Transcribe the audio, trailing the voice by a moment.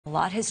A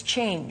lot has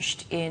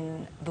changed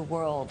in the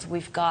world.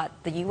 We've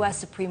got the U.S.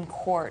 Supreme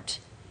Court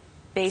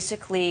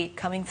basically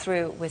coming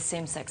through with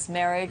same-sex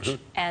marriage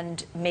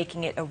and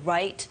making it a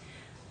right.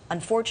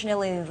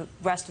 Unfortunately, in the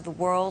rest of the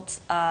world,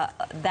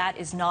 that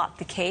is not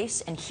the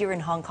case. And here in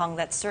Hong Kong,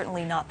 that's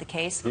certainly not the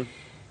case.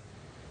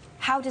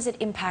 How does it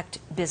impact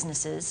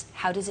businesses?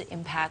 How does it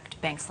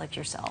impact banks like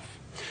yourself?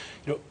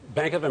 You know,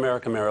 Bank of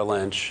America Merrill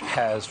Lynch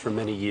has for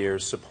many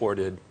years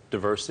supported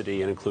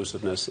diversity and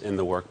inclusiveness in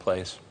the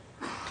workplace.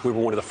 We were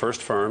one of the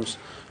first firms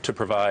to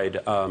provide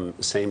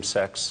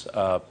same-sex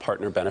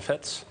partner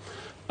benefits.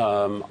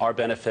 Our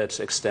benefits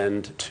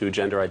extend to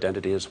gender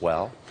identity as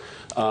well.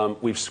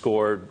 We've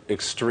scored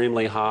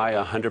extremely high,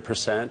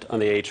 100% on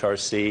the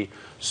HRC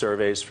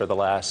surveys for the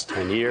last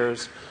 10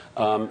 years.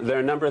 There are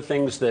a number of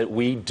things that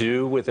we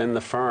do within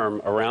the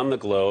firm around the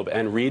globe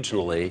and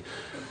regionally,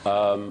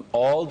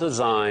 all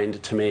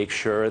designed to make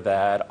sure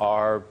that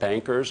our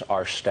bankers,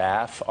 our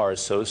staff, our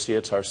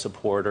associates, our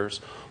supporters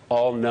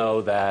all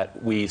know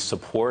that we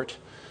support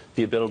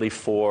the ability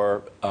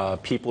for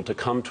people to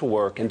come to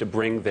work and to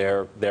bring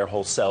their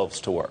whole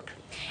selves to work.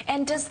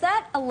 And does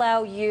that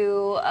allow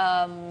you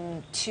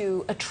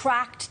to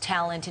attract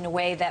talent in a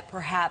way that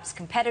perhaps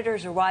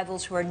competitors or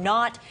rivals who are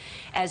not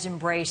as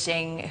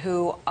embracing,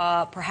 who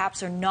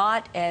perhaps are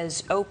not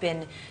as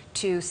open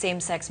to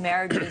same-sex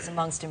marriages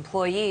amongst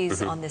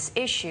employees on this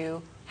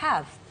issue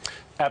have?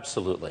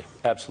 Absolutely,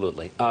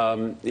 absolutely.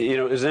 You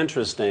know, it was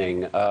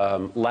interesting.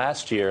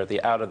 Last year, at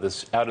the Out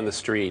in the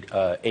Street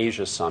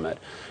Asia Summit,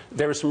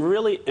 there were some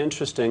really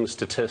interesting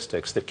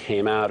statistics that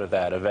came out of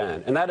that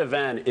event. And that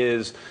event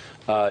is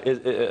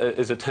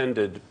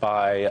attended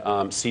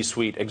by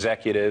C-suite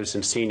executives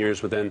and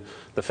seniors within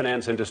the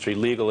finance industry,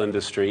 legal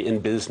industry, in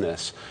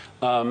business.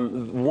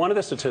 One of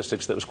the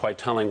statistics that was quite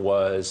telling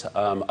was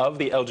of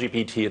the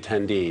LGBT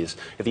attendees,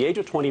 at the age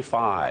of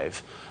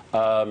 25,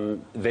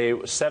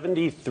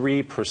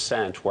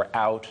 73% were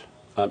out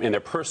in their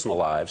personal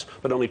lives,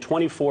 but only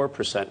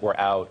 24% were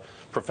out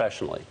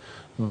professionally.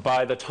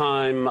 By the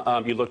time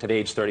you looked at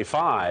age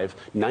 35,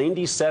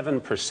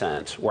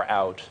 97% were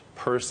out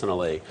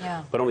personally,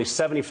 but only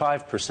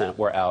 75%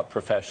 were out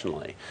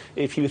professionally.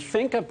 If you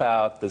think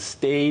about the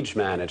stage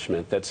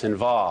management that's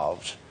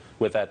involved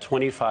with that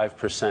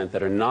 25%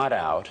 that are not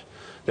out,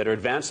 that are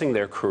advancing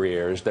their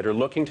careers, that are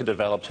looking to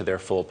develop to their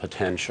full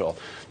potential,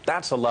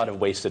 that's a lot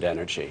of wasted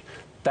energy.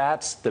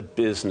 That's the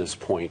business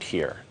point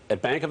here.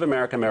 At Bank of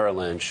America Merrill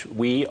Lynch,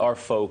 we are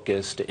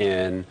focused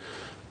in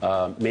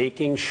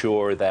making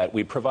sure that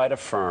we provide a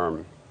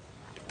firm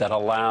that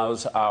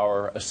allows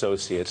our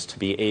associates to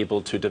be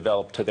able to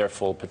develop to their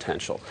full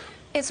potential.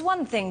 It's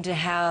one thing to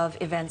have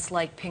events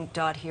like Pink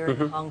Dot here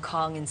in Hong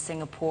Kong and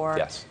Singapore.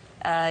 Yes.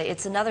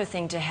 It's another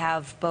thing to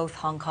have both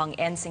Hong Kong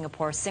and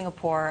Singapore.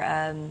 Singapore,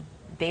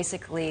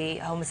 basically,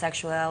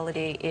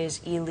 homosexuality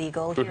is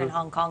illegal. Here in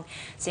Hong Kong,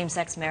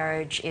 same-sex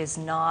marriage is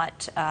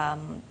not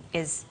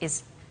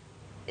it's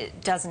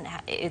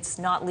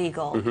not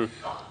legal.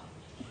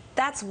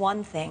 That's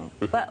one thing.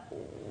 But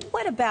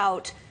what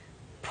about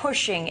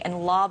pushing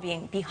and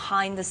lobbying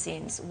behind the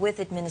scenes with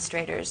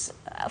administrators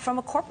from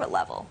a corporate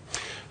level?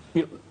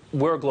 You know,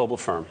 we're a global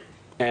firm,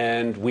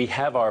 and we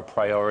have our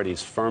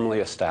priorities firmly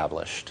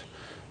established.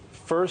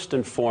 First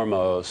and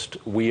foremost,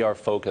 we are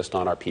focused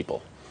on our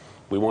people.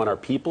 We want our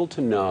people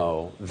to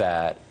know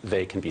that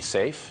they can be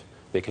safe,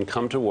 they can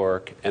come to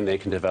work, and they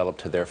can develop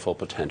to their full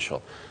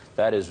potential.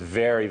 That is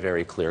very,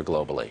 very clear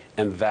globally,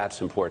 and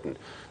that's important.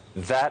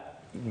 That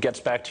gets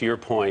back to your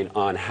point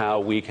on how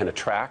we can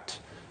attract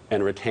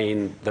and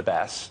retain the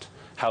best,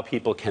 how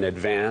people can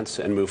advance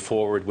and move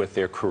forward with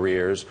their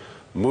careers,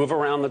 move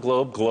around the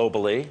globe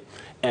globally,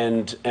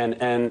 and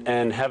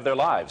have their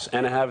lives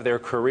and have their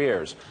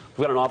careers.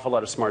 We've got an awful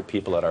lot of smart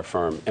people at our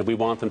firm, and we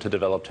want them to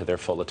develop to their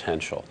full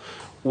potential.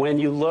 When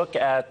you look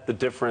at the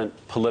different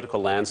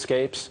political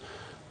landscapes,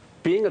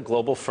 being a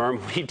global firm,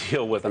 we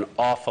deal with an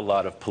awful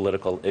lot of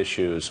political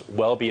issues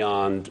well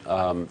beyond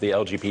the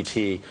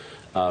LGBT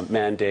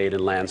mandate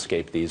and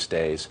landscape these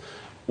days.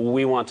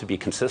 We want to be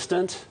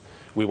consistent,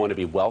 we want to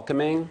be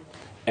welcoming,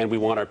 and we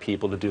want our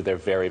people to do their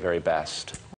very, very best.